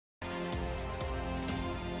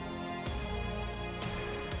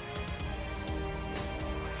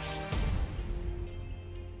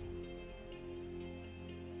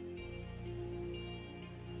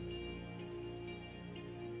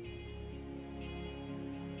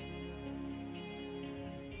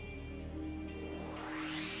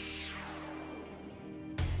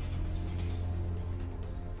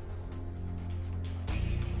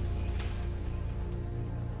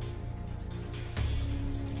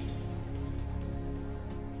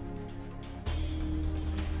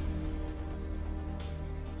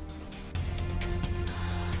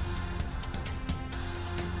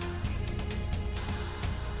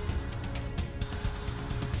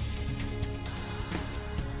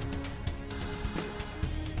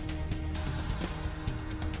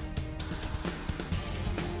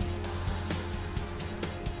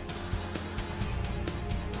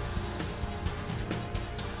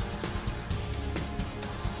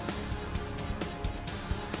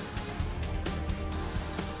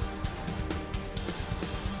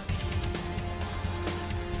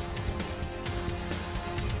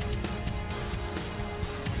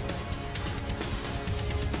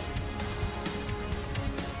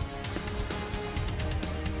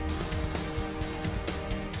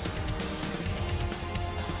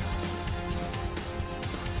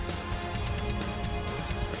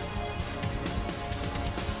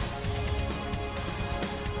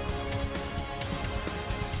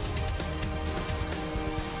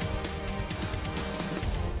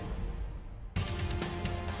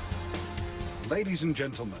Ladies and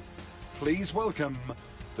gentlemen, please welcome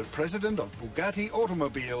the President of Bugatti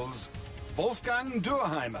Automobiles, Wolfgang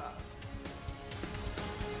Durheimer.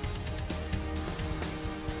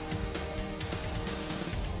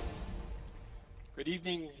 Good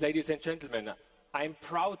evening, ladies and gentlemen. I'm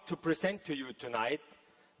proud to present to you tonight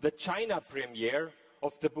the China premiere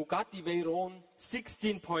of the Bugatti Veyron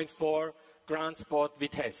 16.4 Grand Sport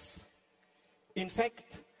Vitesse. In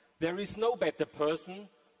fact, there is no better person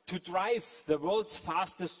to drive the world's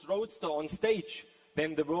fastest roadster on stage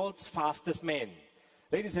than the world's fastest man.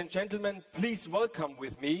 Ladies and gentlemen, please welcome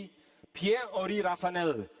with me Pierre-Henri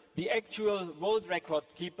Raffanel, the actual world record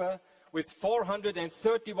keeper with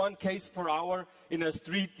 431 km per hour in a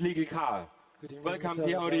street legal car. Good evening, welcome, Mr.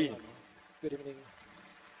 Pierre-Henri. Good evening.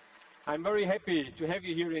 I'm very happy to have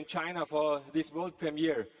you here in China for this world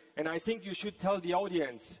premiere. And I think you should tell the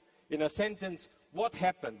audience in a sentence what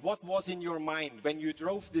happened, what was in your mind when you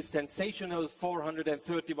drove this sensational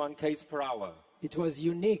 431 km per hour. It was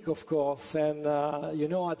unique, of course, and you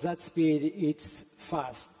know, at that speed, it's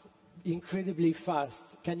fast, incredibly fast.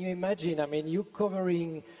 Can you imagine? I mean, you're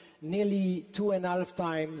covering nearly 2.5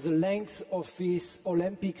 times the length of this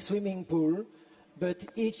Olympic swimming pool, but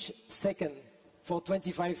each second, for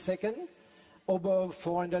 25 seconds, above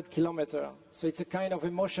 400 kilometers. So it's a kind of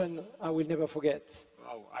emotion I will never forget.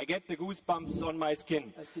 Wow, I get the goosebumps on my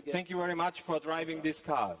skin. Thank you very much for driving this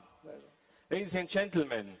car. Ladies and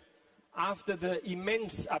gentlemen, after the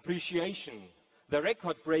immense appreciation the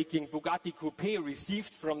record-breaking Bugatti Coupe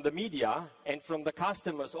received from the media and from the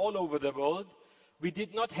customers all over the world, we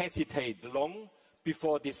did not hesitate long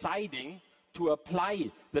before deciding to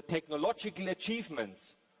apply the technological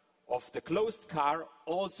achievements of the closed car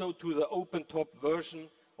also to the open-top version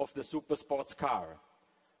of the super sports car.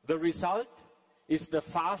 The result is the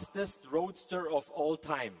fastest roadster of all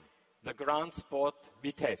time, the Grand Sport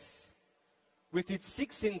Vitesse. With its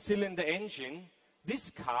 6-cylinder engine,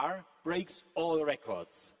 this car breaks all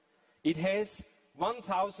records. It has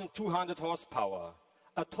 1,200 horsepower,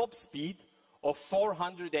 a top speed of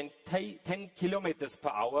 410 kilometers per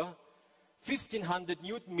hour, 1,500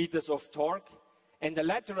 Newton meters of torque, and a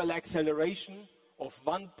lateral acceleration of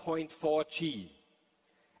 1.4 G,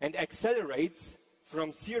 and accelerates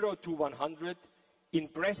from 0 to 100 in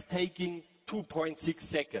breathtaking 2.6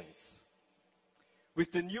 seconds.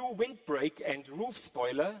 With the new windbreak and roof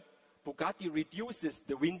spoiler, Bugatti reduces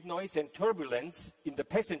the wind noise and turbulence in the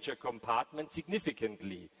passenger compartment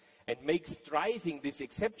significantly and makes driving this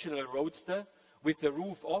exceptional roadster with the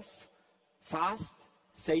roof off fast,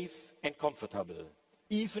 safe and comfortable,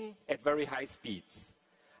 even at very high speeds.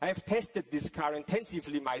 I have tested this car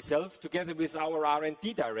intensively myself together with our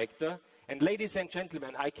R&D director, and ladies and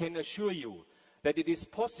gentlemen, I can assure you that it is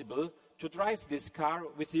possible to drive this car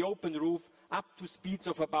with the open roof up to speeds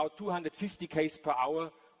of about 250 km per hour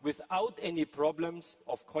without any problems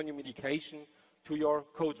of communication to your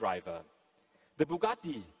co-driver. The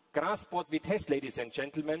Bugatti Grand Sport Vitesse, ladies and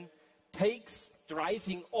gentlemen, takes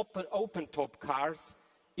driving open-top cars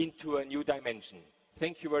into a new dimension.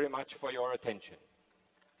 Thank you very much for your attention.